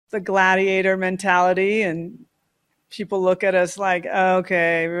the gladiator mentality, and people look at us like, oh,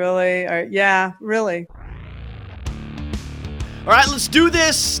 okay, really? Or, yeah, really. All right, let's do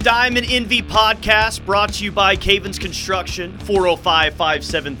this. Diamond Envy Podcast brought to you by Cavens Construction,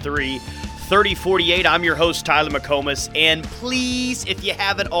 405-573-3048. I'm your host, Tyler McComas. And please, if you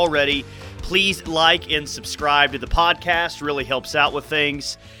haven't already, please like and subscribe to the podcast. Really helps out with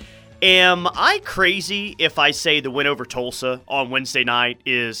things. Am I crazy if I say the win over Tulsa on Wednesday night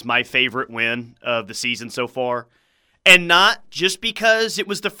is my favorite win of the season so far? And not just because it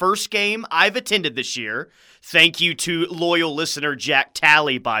was the first game I've attended this year. Thank you to loyal listener Jack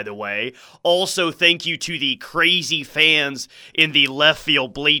Talley, by the way. Also, thank you to the crazy fans in the left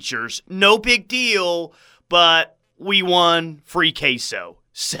field bleachers. No big deal, but we won free queso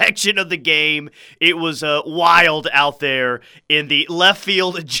section of the game. It was wild out there in the left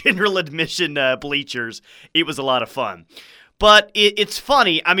field general admission bleachers. It was a lot of fun. But it's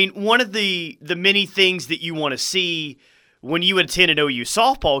funny. I mean, one of the many things that you want to see when you attend an OU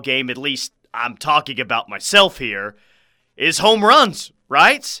softball game, at least I'm talking about myself here, is home runs,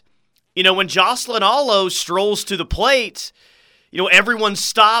 right? You know, when Jocelyn Alo strolls to the plate, you know, everyone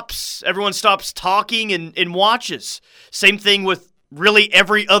stops talking and watches. Same thing with really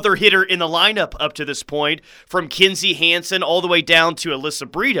every other hitter in the lineup up to this point, from Kinsey Hansen all the way down to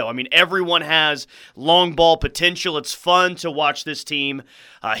Alyssa Brito. I mean, everyone has long ball potential. It's fun to watch this team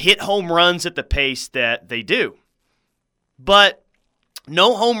hit home runs at the pace that they do. But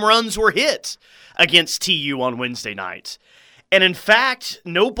no home runs were hit against TU on Wednesday night. And in fact,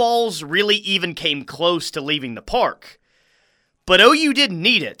 no balls really even came close to leaving the park. But OU didn't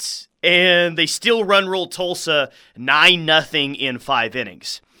need it, and they still run-rolled Tulsa 9-0 in 5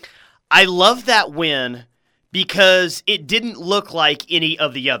 innings. I love that win because it didn't look like any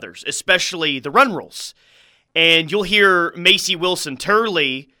of the others, especially the run rolls. And you'll hear Macy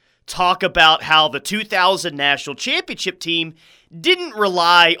Wilson-Turley talk about how the 2000 National Championship team didn't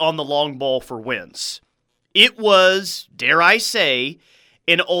rely on the long ball for wins. It was, dare I say,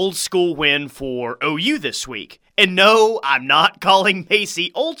 an old-school win for OU this week. And no, I'm not calling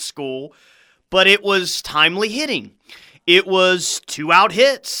Macy old school, but it was timely hitting. It was 2-out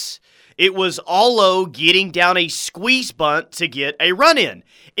hits. It was Alo getting down a squeeze bunt to get a run in.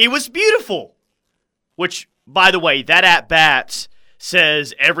 It was beautiful. Which, by the way, that at-bat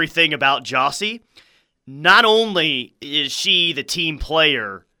says everything about Jossie. Not only is she the team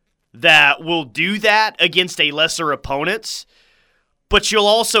player that will do that against a lesser opponent, but she'll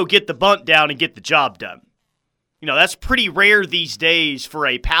also get the bunt down and get the job done. You know, that's pretty rare these days for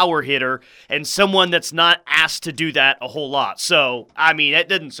a power hitter and someone that's not asked to do that a whole lot. So, I mean, that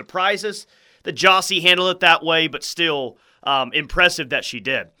didn't surprise us that Jossie handled it that way, but still impressive that she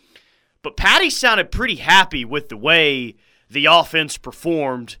did. But Patty sounded pretty happy with the way the offense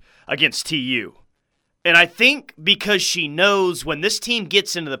performed against TU. And I think because she knows when this team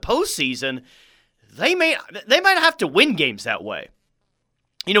gets into the postseason, they might have to win games that way.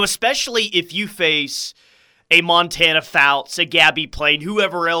 You know, especially if you face a Montana Fouts, a Gabby Plain,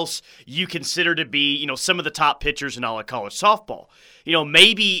 whoever else you consider to be, you know, some of the top pitchers in all of college softball. You know,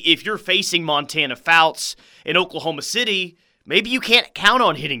 maybe if you're facing Montana Fouts in Oklahoma City, maybe you can't count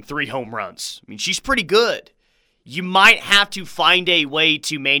on hitting 3 home runs. I mean, she's pretty good. You might have to find a way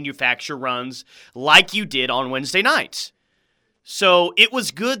to manufacture runs like you did on Wednesday nights. So it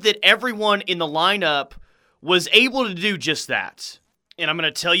was good that everyone in the lineup was able to do just that. And I'm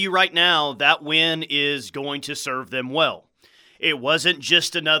going to tell you right now, that win is going to serve them well. It wasn't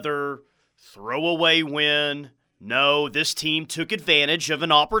just another throwaway win. No, this team took advantage of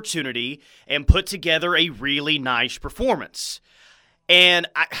an opportunity and put together a really nice performance. And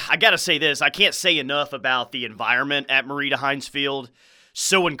I got to say this, I can't say enough about the environment at Marita Hines Field.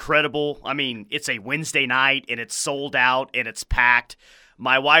 So incredible. I mean, it's a Wednesday night, and it's sold out, and it's packed.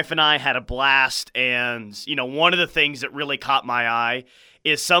 My wife and I had a blast, and, you know, one of the things that really caught my eye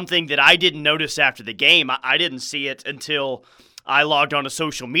is something that I didn't notice after the game. I didn't see it until I logged on to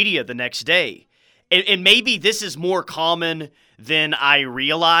social media the next day. And maybe this is more common than I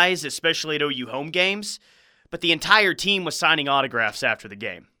realize, especially at OU home games, but the entire team was signing autographs after the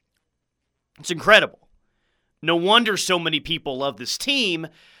game. It's incredible. No wonder so many people love this team.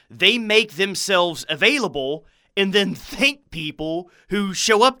 They make themselves available and then thank people who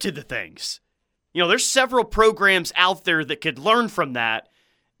show up to the things. You know, there's several programs out there that could learn from that.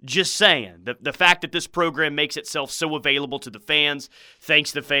 Just saying. The fact that this program makes itself so available to the fans,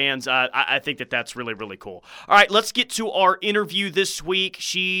 thanks to fans, I think that that's really, really cool. All right, let's get to our interview this week.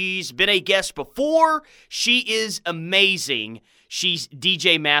 She's been a guest before. She is amazing. She's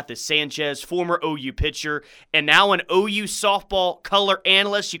DJ Mathis Sanchez, former OU pitcher, and now an OU softball color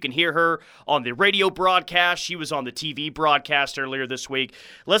analyst. You can hear her on the radio broadcast. She was on the TV broadcast earlier this week.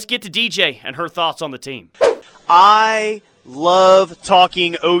 Let's get to DJ and her thoughts on the team. I love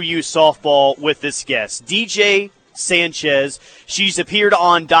talking OU softball with this guest, DJ Sanchez. She's appeared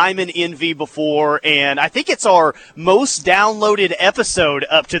on Diamond Envy before, and I think it's our most downloaded episode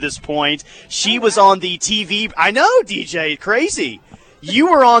up to this point. She was on the TV. I know, DJ, crazy.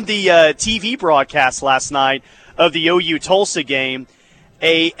 You were on the TV broadcast last night of the OU Tulsa game.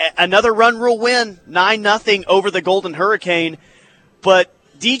 Another run rule win, 9-0 over the Golden Hurricane. But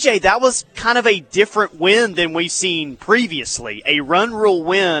DJ, that was kind of a different win than we've seen previously. A run rule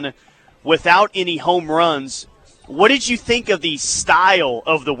win without any home runs. What did you think of the style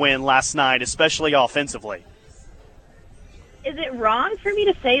of the win last night, especially offensively? Is it wrong for me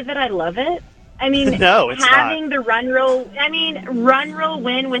to say that I love it? I mean, no, it's having not. The run rule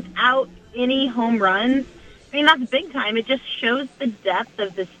win without any home runs, I mean, that's big time. It just shows the depth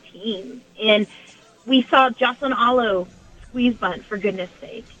of this team. And we saw Jocelyn Allo squeeze bunt, for goodness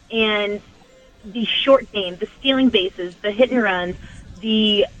sake. And the short game, the stealing bases, the hit and runs,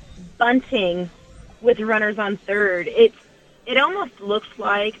 the bunting with runners on third. It almost looks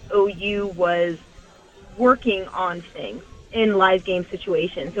like OU was working on things in live game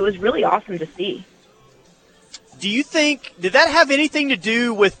situations. It was really awesome to see. Do you think, did that have anything to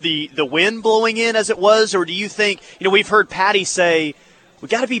do with the wind blowing in as it was, or do you think, we've heard Patty say, we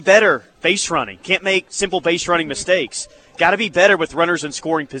got to be better base running. Can't make simple base running mistakes. Got to be better with runners in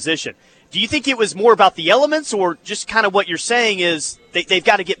scoring position. Do you think it was more about the elements, or just kind of what you're saying is they've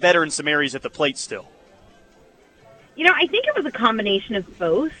got to get better in some areas at the plate still? I think it was a combination of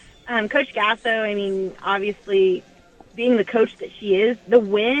both. Coach Gasso, obviously being the coach that she is, the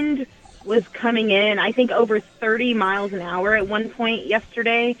wind was coming in, I think, over 30 miles an hour at one point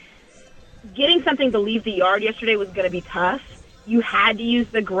yesterday. Getting something to leave the yard yesterday was going to be tough. You had to use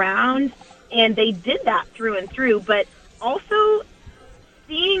the ground, and they did that through and through. But also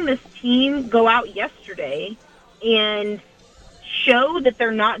seeing this team go out yesterday and show that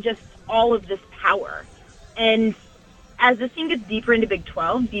they're not just all of this power. And as this team gets deeper into Big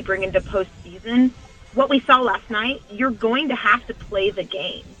 12, deeper into postseason, what we saw last night, you're going to have to play the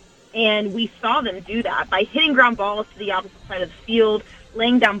game. And we saw them do that by hitting ground balls to the opposite side of the field,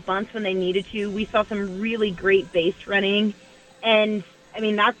 laying down bunts when they needed to. We saw some really great base running. And,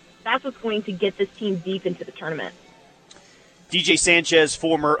 that's what's going to get this team deep into the tournament. DJ Sanchez,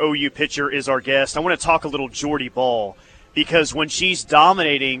 former OU pitcher, is our guest. I want to talk a little Jordy Bahl, because when she's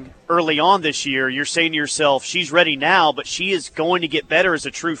dominating early on this year, you're saying to yourself, she's ready now, but she is going to get better as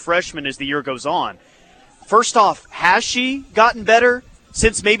a true freshman as the year goes on. First off, has she gotten better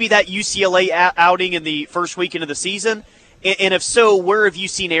since maybe that UCLA outing in the first weekend of the season? And if so, where have you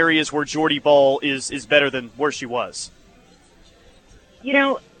seen areas where Jordy Bahl is better than where she was?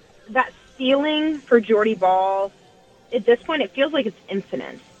 That ceiling for Jordy Bahl, at this point, it feels like it's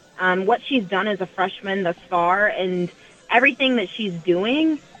infinite. What she's done as a freshman thus far and everything that she's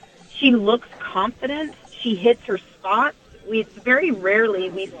doing, she looks confident. She hits her spots. Very rarely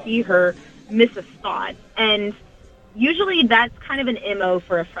we see her miss a spot. And usually that's kind of an MO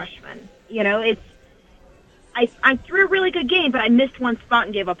for a freshman. I threw a really good game, but I missed one spot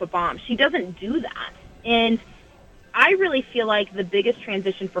and gave up a bomb. She doesn't do that. And I really feel like the biggest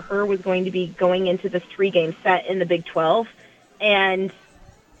transition for her was going to be going into this 3-game set in the Big 12. And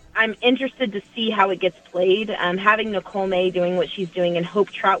I'm interested to see how it gets played. Having Nicole May doing what she's doing and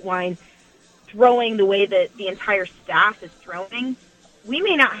Hope Troutwine throwing the way that the entire staff is throwing, we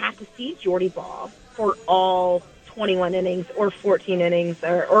may not have to see Jordy Bahl for all 21 innings or 14 innings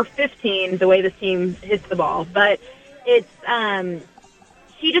or 15, the way this team hits the ball. But it's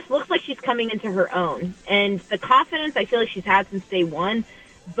she just looks like she's coming into her own. And the confidence I feel like she's had since day one,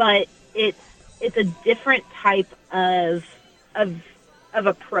 but it's a different type of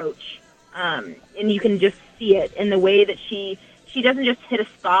approach. And you can just see it in the way that she doesn't just hit a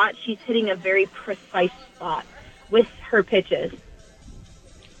spot, she's hitting a very precise spot with her pitches.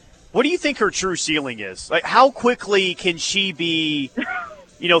 What do you think her true ceiling is? Like, how quickly can she be,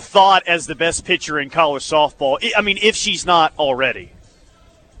 thought as the best pitcher in college softball? If she's not already.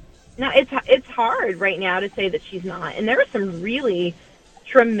 No, it's hard right now to say that she's not. And there are some really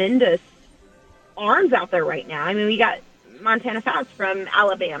tremendous arms out there right now. We got Montana Fouts from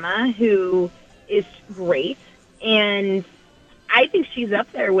Alabama, who is great, and I think she's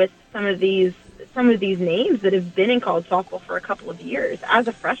up there with some of these names that have been in college softball for a couple of years as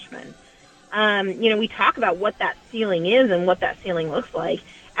a freshman. We talk about what that ceiling is and what that ceiling looks like.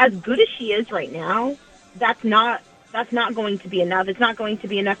 As good as she is right now, that's not that's not going to be enough. It's not going to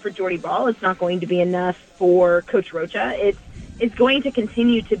be enough for Jordy Ball. It's not going to be enough for Coach Rocha. It's going to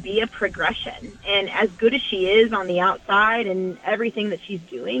continue to be a progression. And as good as she is on the outside and everything that she's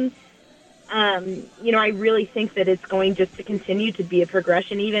doing, I really think that it's going just to continue to be a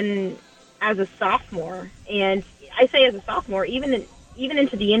progression, even as a sophomore. And I say as a sophomore, even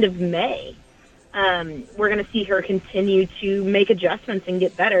into the end of May, we're going to see her continue to make adjustments and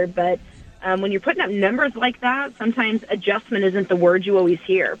get better. But when you're putting up numbers like that, sometimes adjustment isn't the word you always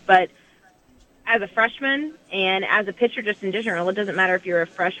hear. But as a freshman and as a pitcher just in general, it doesn't matter if you're a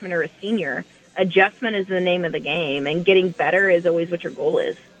freshman or a senior, adjustment is the name of the game, and getting better is always what your goal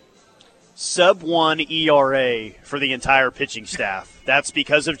is. Sub-1 ERA for the entire pitching staff. That's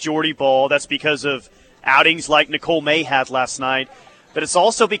because of Jordy Ball. That's because of outings like Nicole May had last night. But it's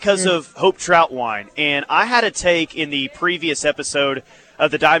also because of Hope Troutwine. And I had a take in the previous episode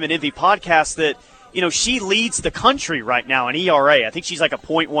of the Diamond Envy podcast that, she leads the country right now in ERA. I think she's like a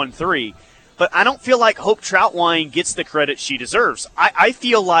 .13. But I don't feel like Hope Troutwine gets the credit she deserves. I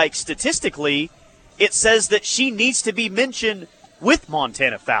feel like statistically it says that she needs to be mentioned with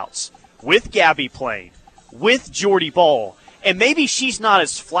Montana Fouts, with Gabby Plain, with Jordy Ball. And maybe she's not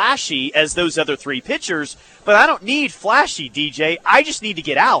as flashy as those other three pitchers, but I don't need flashy, DJ. I just need to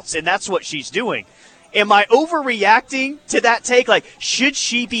get outs, and that's what she's doing. Am I overreacting to that take? Like, should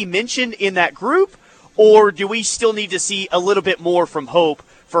she be mentioned in that group, or do we still need to see a little bit more from Hope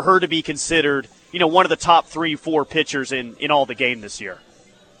for her to be considered, one of the top 3-4 pitchers in all the game this year?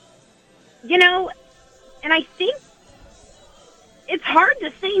 And I think it's hard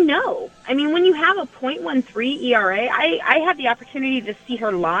to say no. I mean, when you have a .13 ERA, I had the opportunity to see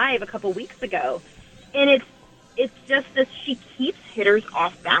her live a couple weeks ago, and it's just that she keeps hitters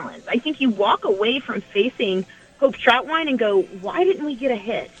off balance. I think you walk away from facing Hope Troutwine and go, why didn't we get a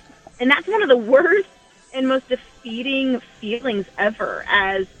hit? And that's one of the worst and most defeating feelings ever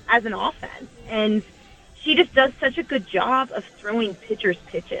as an offense. And she just does such a good job of throwing pitchers'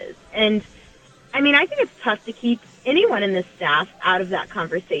 pitches. And, I think it's tough to keep anyone in this staff out of that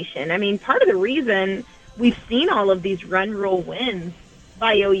conversation. Part of the reason we've seen all of these run rule wins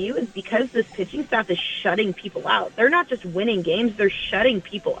by OU is because this pitching staff is shutting people out. They're not just winning games, they're shutting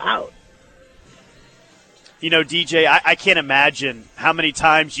people out. DJ, I can't imagine how many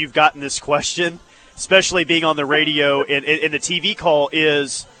times you've gotten this question, especially being on the radio and the TV call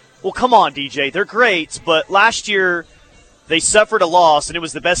is, well, come on, DJ, they're great, but last year they suffered a loss, and it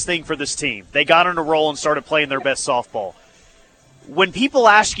was the best thing for this team. They got on a roll and started playing their best softball. When people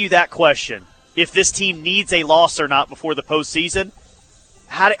ask you that question, if this team needs a loss or not before the postseason,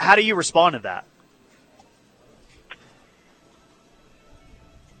 how do you respond to that?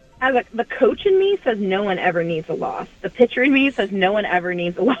 The coach in me says no one ever needs a loss. The pitcher in me says no one ever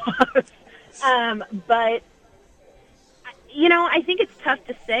needs a loss. But, I think it's tough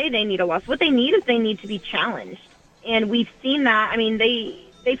to say they need a loss. What they need is they need to be challenged. And we've seen that.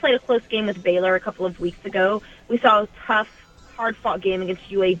 They played a close game with Baylor a couple of weeks ago. We saw a tough, hard-fought game against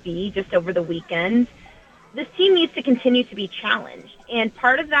UAB just over the weekend. This team needs to continue to be challenged. And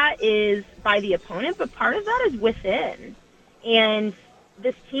part of that is by the opponent, but part of that is within. And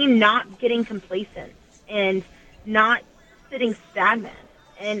this team not getting complacent and not sitting stagnant.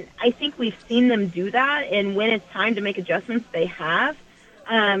 And I think we've seen them do that, and when it's time to make adjustments, they have.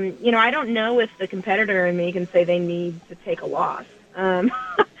 I don't know if the competitor in me can say they need to take a loss.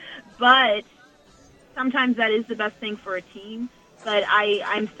 But sometimes that is the best thing for a team. But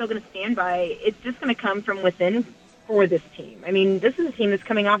I'm still going to stand by it's just going to come from within for this team. This is a team that's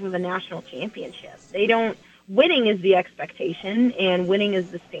coming off of a national championship. Winning is the expectation, and winning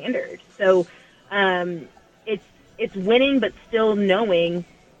is the standard. So it's winning, but still knowing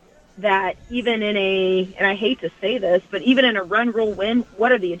that even in and I hate to say this, but even in a run rule win,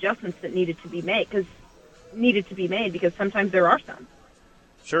 what are the adjustments that needed to be made? Because sometimes there are some.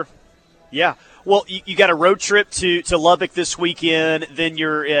 Sure. Yeah. Well, you got a road trip to Lubbock this weekend. Then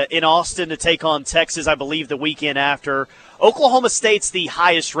you're in Austin to take on Texas, I believe, the weekend after. Oklahoma State's the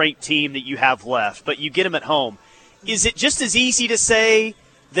highest-ranked team that you have left, but you get them at home. Is it just as easy to say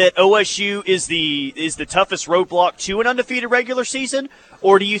that OSU is the toughest roadblock to an undefeated regular season,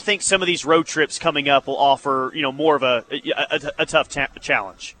 or do you think some of these road trips coming up will offer more of a tough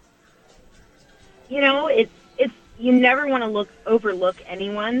challenge? It's you never want to overlook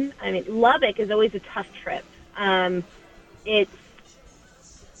anyone. Lubbock is always a tough trip. It's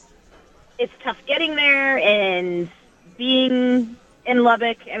tough getting there and being in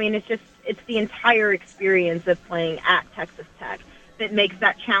Lubbock. It's the entire experience of playing at Texas Tech that makes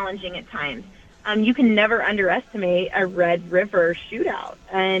that challenging at times. You can never underestimate a Red River shootout,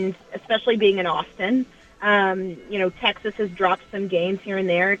 and especially being in Austin. Texas has dropped some games here and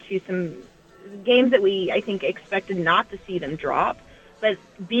there to some games that I think, expected not to see them drop. But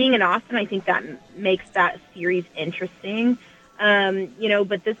being in Austin, I think that makes that series interesting.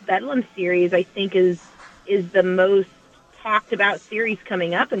 But this Bedlam series, I think, is the most talked about series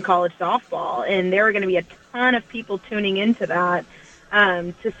coming up in college softball. And there are going to be a ton of people tuning into that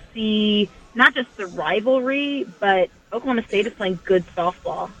to see not just the rivalry, but Oklahoma State is playing good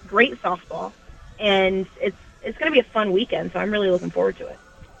softball, great softball. And it's going to be a fun weekend, so I'm really looking forward to it.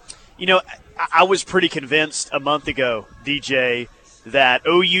 I was pretty convinced a month ago, DJ, that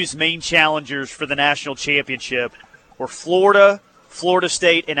OU's main challengers for the national championship were Florida, Florida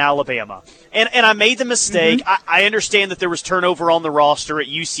State, and Alabama. And I made the mistake. Mm-hmm. I understand that there was turnover on the roster at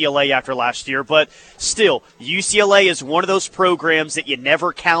UCLA after last year, but still, UCLA is one of those programs that you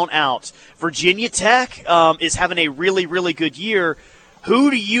never count out. Virginia Tech is having a really, really good year.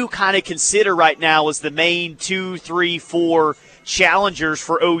 Who do you kind of consider right now as the main 2, 3, 4 challengers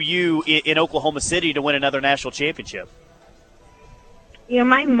for OU in Oklahoma City to win another national championship?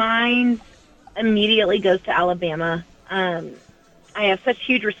 My mind immediately goes to Alabama. I have such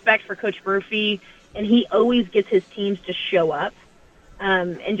huge respect for Coach Murphy, and he always gets his teams to show up,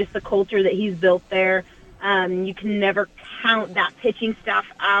 and just the culture that he's built there. You can never count that pitching staff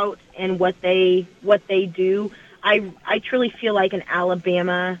out and what they do. I truly feel like an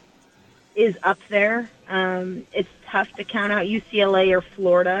Alabama is up there. It's tough to count out UCLA or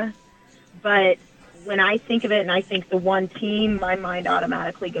Florida, but when I think of it and I think the one team, my mind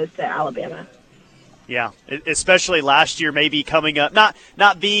automatically goes to Alabama. Yeah, especially last year, maybe coming up,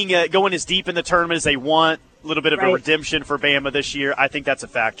 not being going as deep in the tournament as they want. A little bit of a redemption for Bama this year. I think that's a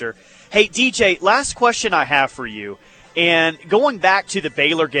factor. Hey, DJ, last question I have for you. And going back to the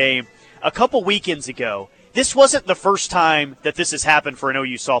Baylor game a couple weekends ago, this wasn't the first time that this has happened for an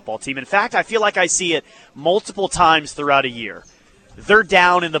OU softball team. In fact, I feel like I see it multiple times throughout a year. They're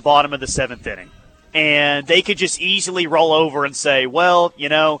down in the bottom of the 7th inning. And they could just easily roll over and say, well,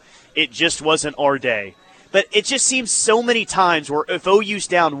 it just wasn't our day. But it just seems so many times where if OU's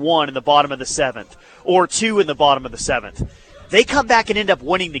down 1 in the bottom of the 7th or 2 in the bottom of the 7th, they come back and end up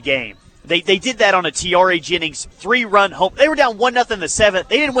winning the game. They did that on a TRA Jennings 3-run home. They were down 1-0 in the 7th.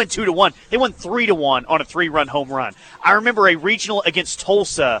 They didn't win 2-1. They won 3-1 on a 3-run home run. I remember a regional against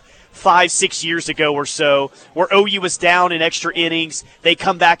Tulsa 5-6 years ago or so, where OU was down in extra innings. They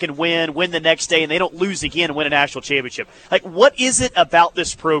come back and win the next day, and they don't lose again and win a national championship. Like, what is it about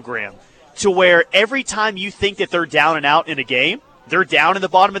this program to where every time you think that they're down and out in a game, they're down in the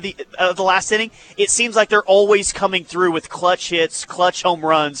bottom of the last inning, it seems like they're always coming through with clutch hits, clutch home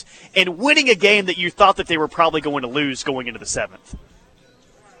runs, and winning a game that you thought that they were probably going to lose going into the 7th?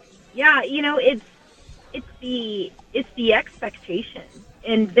 Yeah, it's the expectation.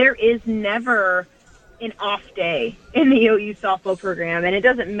 And there is never an off day in the OU softball program. And it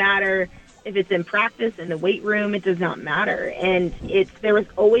doesn't matter if it's in practice, in the weight room, it does not matter. And there was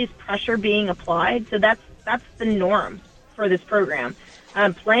always pressure being applied. So that's the norm for this program.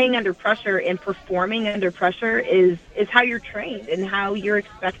 Playing under pressure and performing under pressure is how you're trained and how you're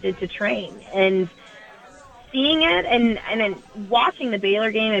expected to train. And seeing it and then watching the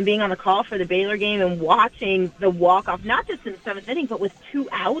Baylor game and being on the call for the Baylor game and watching the walk-off, not just in the 7th inning, but with 2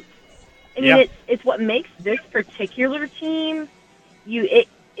 outs. I mean, it's what makes this particular team, it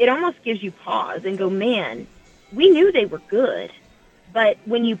almost gives you pause and go, man, we knew they were good. But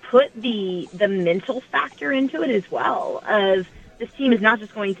when you put the mental factor into it as well, of this team is not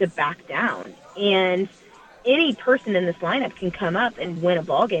just going to back down. And any person in this lineup can come up and win a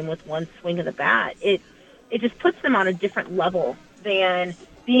ball game with one swing of the bat. It just puts them on a different level than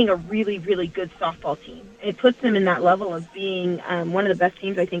being a really, really good softball team. It puts them in that level of being one of the best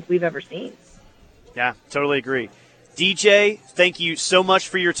teams I think we've ever seen. Yeah, totally agree. DJ, thank you so much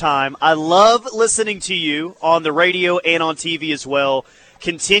for your time. I love listening to you on the radio and on TV as well.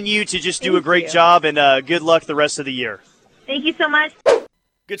 Continue to just do a great job, and good luck the rest of the year. Thank you so much.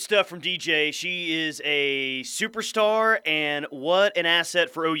 Good stuff from DJ. She is a superstar, and what an asset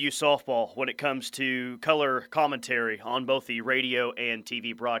for OU softball when it comes to color commentary on both the radio and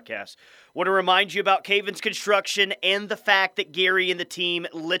TV broadcasts. Want to remind you about Cavens Construction and the fact that Gary and the team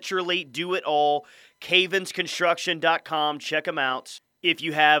literally do it all. CavensConstruction.com. Check them out. If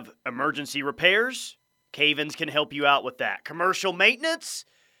you have emergency repairs, Cavens can help you out with that. Commercial maintenance,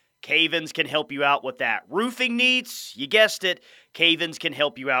 Cavens can help you out with that. Roofing needs, you guessed it, Cavens can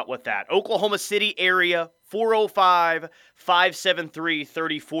help you out with that. Oklahoma City area,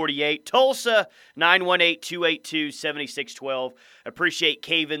 405-573-3048. Tulsa, 918-282-7612. Appreciate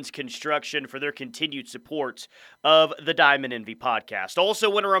Cavens Construction for their continued support of the Diamond Envy podcast. Also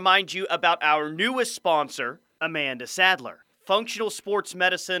want to remind you about our newest sponsor, Amanda Sadler. Functional sports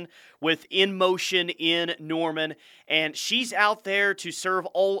medicine with In Motion in Norman, and she's out there to serve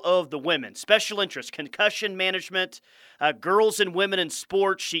all of the women. Special interest, concussion management, girls and women in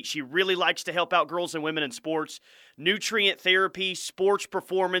sports. She really likes to help out girls and women in sports. Nutrient therapy, sports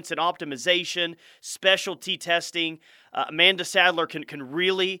performance and optimization, specialty testing. Amanda Sadler can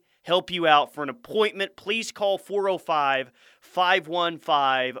really help you out. For an appointment, please call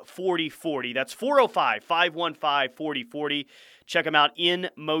 405-515-4040. That's 405-515-4040. Check them out,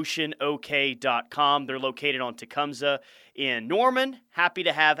 InMotionOK.com. They're located on Tecumseh in Norman. Happy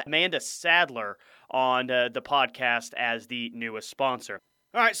to have Amanda Sadler on the podcast as the newest sponsor.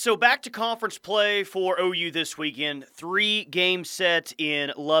 All right, so back to conference play for OU this weekend. 3-game set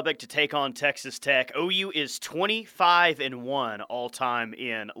in Lubbock to take on Texas Tech. OU is 25-1 all-time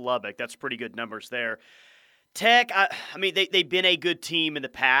in Lubbock. That's pretty good numbers there. Tech, I mean, they've been a good team in the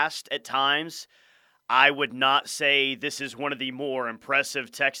past at times. I would not say this is one of the more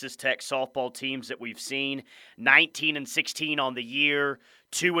impressive Texas Tech softball teams that we've seen. 19-16 on the year,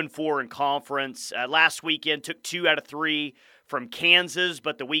 2-4 in conference. Last weekend took 2 out of 3 from Kansas,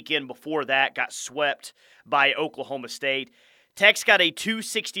 but the weekend before that got swept by Oklahoma State. Tech's got a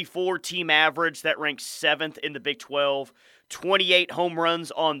 .264 team average that ranks 7th in the Big 12, 28 home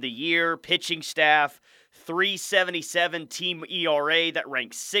runs on the year, pitching staff, .377 team ERA that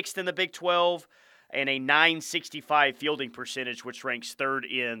ranks 6th in the Big 12, and a .965 fielding percentage, which ranks 3rd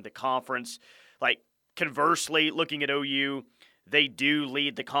in the conference. Like, conversely, looking at OU, they do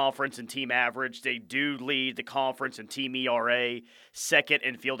lead the conference in team average. They do lead the conference in team ERA, 2nd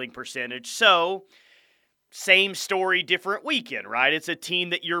in fielding percentage. So, same story, different weekend, right? It's a team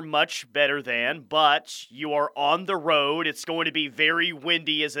that you're much better than, but you are on the road. It's going to be very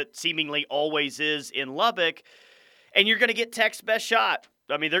windy, as it seemingly always is in Lubbock, and you're going to get Tech's best shot.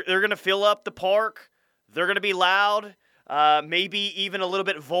 I mean, they're going to fill up the park. They're going to be loud. Maybe even a little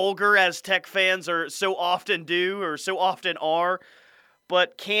bit vulgar, as Tech fans are so often do or so often are.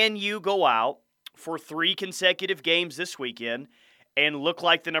 But can you go out for 3 consecutive games this weekend and look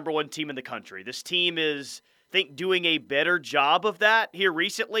like the number 1 team in the country? This team is, I think, doing a better job of that here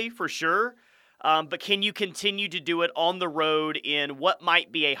recently, for sure. But can you continue to do it on the road in what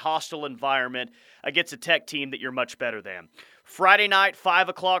might be a hostile environment against a Tech team that you're much better than? Friday night, 5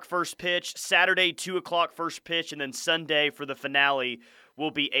 o'clock first pitch. Saturday, 2 o'clock first pitch. And then Sunday for the finale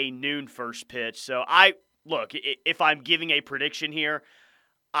will be a noon first pitch. So look, if I'm giving a prediction here,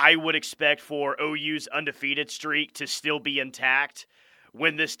 I would expect for OU's undefeated streak to still be intact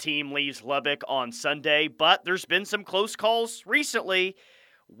when this team leaves Lubbock on Sunday. But there's been some close calls recently.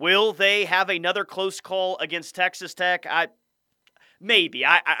 Will they have another close call against Texas Tech? Maybe.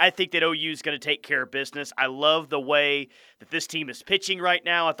 I think that OU is going to take care of business. I love the way that this team is pitching right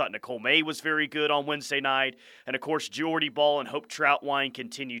now. I thought Nicole May was very good on Wednesday night. And, of course, Jordy Ball and Hope Troutwine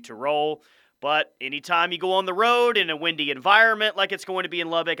continue to roll. But anytime you go on the road in a windy environment like it's going to be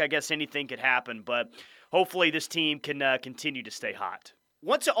in Lubbock, I guess anything could happen. But hopefully this team can continue to stay hot.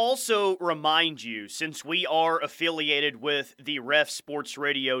 Want to also remind you, since we are affiliated with the Ref Sports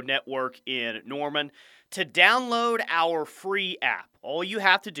Radio Network in Norman, to download our free app. All you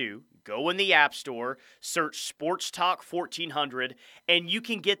have to do, go in the App Store, search Sports Talk 1400, and you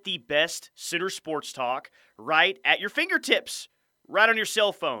can get the best Sooner Sports Talk right at your fingertips, right on your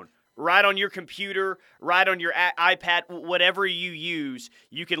cell phone, right on your computer, right on your iPad, whatever you use,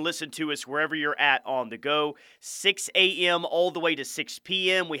 you can listen to us wherever you're at on the go. 6 a.m. all the way to 6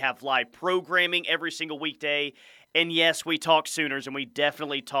 p.m. We have live programming every single weekday. And yes, we talk Sooners, and we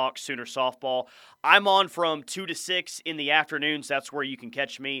definitely talk Sooner softball. I'm on from 2 to 6 in the afternoons. That's where you can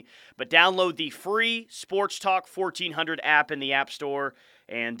catch me. But download the free Sports Talk 1400 app in the App Store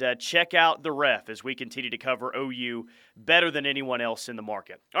and check out the Ref as we continue to cover OU better than anyone else in the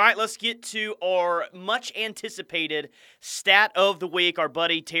market. All right, let's get to our much-anticipated stat of the week. Our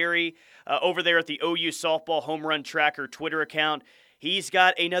buddy Terry over there at the OU Softball Home Run Tracker Twitter account, he's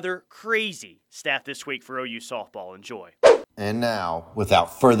got another crazy stat this week for OU softball. Enjoy. And now,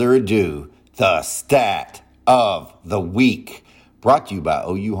 without further ado, the stat of the week, brought to you by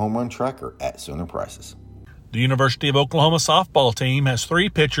OU Home Run Tracker at Sooner Prices. The University of Oklahoma softball team has 3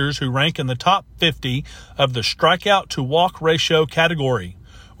 pitchers who rank in the top 50 of the strikeout to walk ratio category.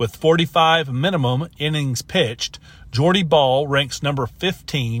 With 45 minimum innings pitched, Jordy Ball ranks number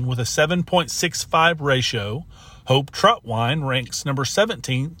 15 with a 7.65 ratio. Hope Trotwine ranks number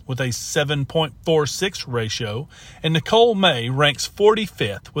 17 with a 7.46 ratio, and Nicole May ranks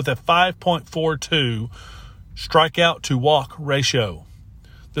 45th with a 5.42 strikeout to walk ratio.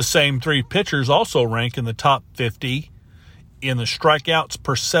 The same three pitchers also rank in the top 50 in the strikeouts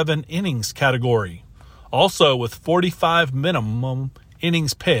per 7 innings category. Also, with 45 minimum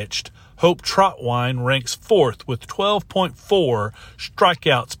innings pitched, Hope Trotwine ranks 4th with 12.4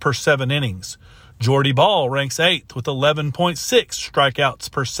 strikeouts per 7 innings. Jordy Ball ranks 8th with 11.6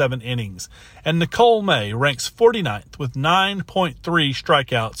 strikeouts per 7 innings. And Nicole May ranks 49th with 9.3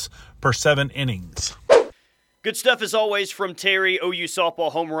 strikeouts per 7 innings. Good stuff as always from Terry, OU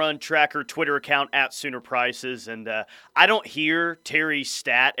Softball Home Run Tracker Twitter account at Sooner Prices. And I don't hear Terry's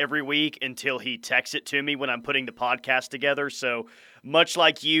stat every week until he texts it to me when I'm putting the podcast together. So much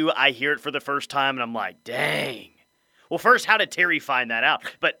like you, I hear it for the first time and I'm like, dang. Well, first, how did Terry find that out?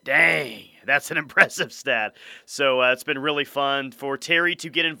 But dang, that's an impressive stat. So it's been really fun for Terry to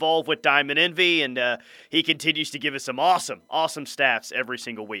get involved with Diamond Envy, and he continues to give us some awesome stats every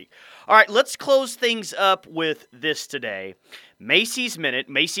single week. All right, let's close things up with this today. Macy's Minute,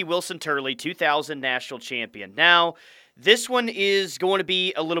 Macy Wilson Turley, 2000 National Champion. Now, this one is going to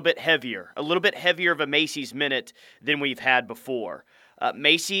be a little bit heavier of a Macy's Minute than we've had before.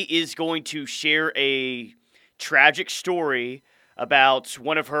 Macy is going to share a tragic story about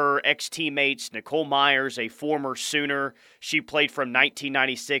one of her ex-teammates, Nicole Myers, a former Sooner. She played from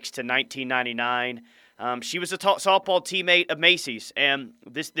 1996 to 1999. She was a softball teammate of Macy's, and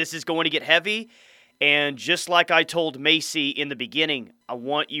this is going to get heavy. And just like I told Macy in the beginning, I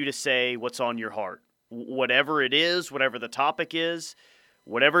want you to say what's on your heart. Whatever it is, whatever the topic is,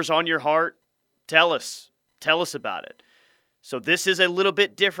 whatever's on your heart, tell us. Tell us about it. So this is a little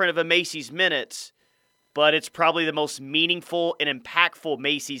bit different of a Macy's Minute, but it's probably the most meaningful and impactful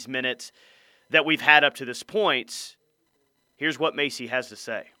Macy's Minute that we've had up to this point. Here's what Macy has to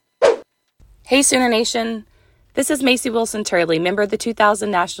say. Hey, Sooner Nation. This is Macy Wilson Turley, member of the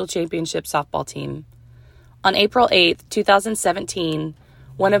 2000 National Championship softball team. On April 8th, 2017,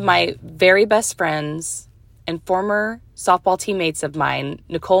 one of my very best friends and former softball teammates of mine,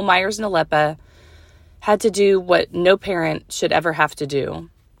 Nicole Myers-Nalepa, had to do what no parent should ever have to do.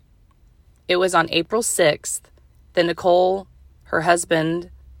 It was on April 6th that Nicole, her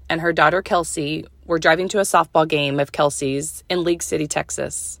husband, and her daughter Kelsey were driving to a softball game of Kelsey's in League City,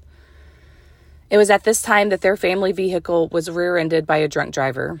 Texas. It was at this time that their family vehicle was rear-ended by a drunk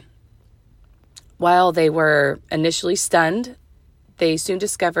driver. While they were initially stunned, they soon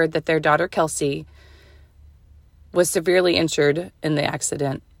discovered that their daughter Kelsey was severely injured in the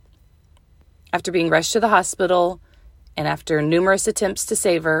accident. After being rushed to the hospital and after numerous attempts to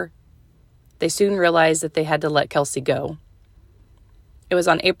save her, they soon realized that they had to let Kelsey go. It was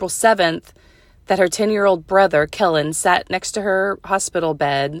on April 7th that her 10-year-old brother, Kellen, sat next to her hospital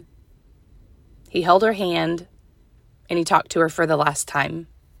bed. He held her hand, and he talked to her for the last time.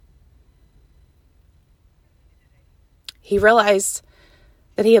 He realized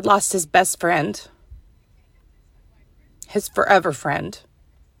that he had lost his best friend, his forever friend,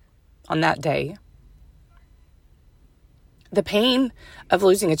 on that day. The pain of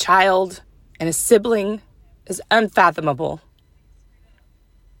losing a child and a sibling is unfathomable.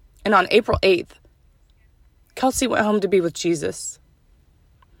 And on April 8th, Kelsey went home to be with Jesus.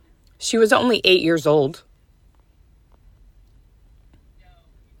 She was only 8 years old.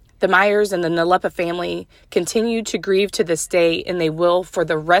 The Myers and the Nalepa family continue to grieve to this day, and they will for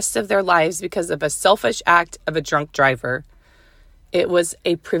the rest of their lives because of a selfish act of a drunk driver. It was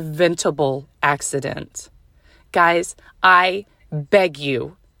a preventable accident. Guys, I beg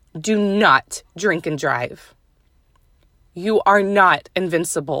you, do not drink and drive. You are not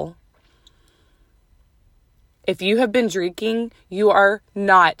invincible. If you have been drinking, you are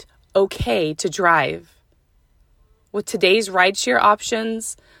not okay to drive. With today's rideshare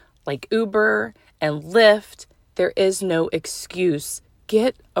options like Uber and Lyft, there is no excuse.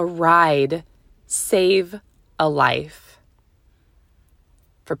 Get a ride. Save a life.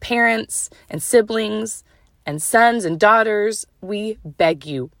 For parents and siblings and sons and daughters, we beg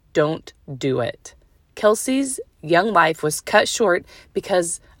you, don't do it. Kelsey's young life was cut short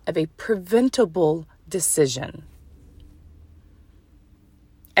because of a preventable decision.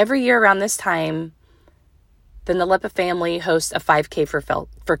 Every year around this time, the Nalepa family hosts a 5K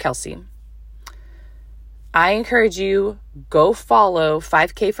for Kelsey. I encourage you, go follow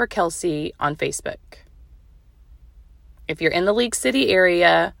 5K for Kelsey on Facebook. If you're in the League City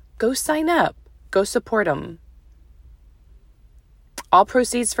area, go sign up. Go support them. All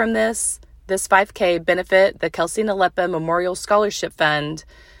proceeds from this 5K benefit the Kelsey Nalepa Memorial Scholarship Fund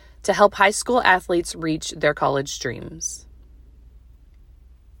to help high school athletes reach their college dreams.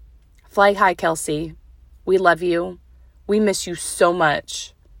 Fly high, Kelsey. We love you. We miss you so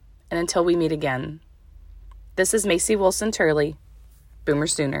much. And until we meet again, this is Macy Wilson Turley, Boomer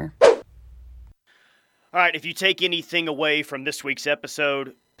Sooner. All right, if you take anything away from this week's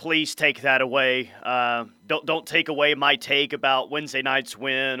episode, please take that away. Don't take away my take about Wednesday night's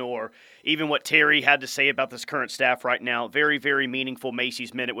win or even what Terry had to say about this current staff right now. Very, very meaningful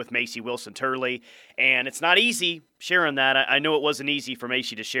Macy's Minute with Macy Wilson Turley. And it's not easy sharing that. I know it wasn't easy for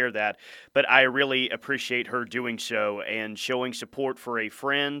Macy to share that, but I really appreciate her doing so and showing support for a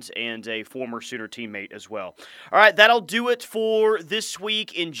friend and a former Sooner teammate as well. All right, that'll do it for this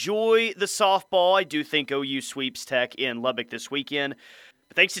week. Enjoy the softball. I do think OU sweeps Tech in Lubbock this weekend.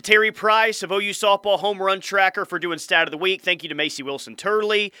 Thanks to Terry Price of OU Softball Home Run Tracker for doing Stat of the Week. Thank you to Macy Wilson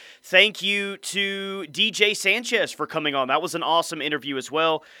Turley. Thank you to DJ Sanchez for coming on. That was an awesome interview as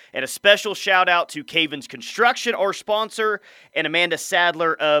well. And a special shout out to Cavens Construction, our sponsor, and Amanda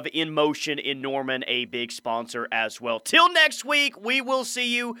Sadler of In Motion in Norman, a big sponsor as well. Till next week, we will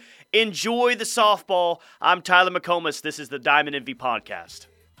see you. Enjoy the softball. I'm Tyler McComas. This is the Diamond Envy Podcast.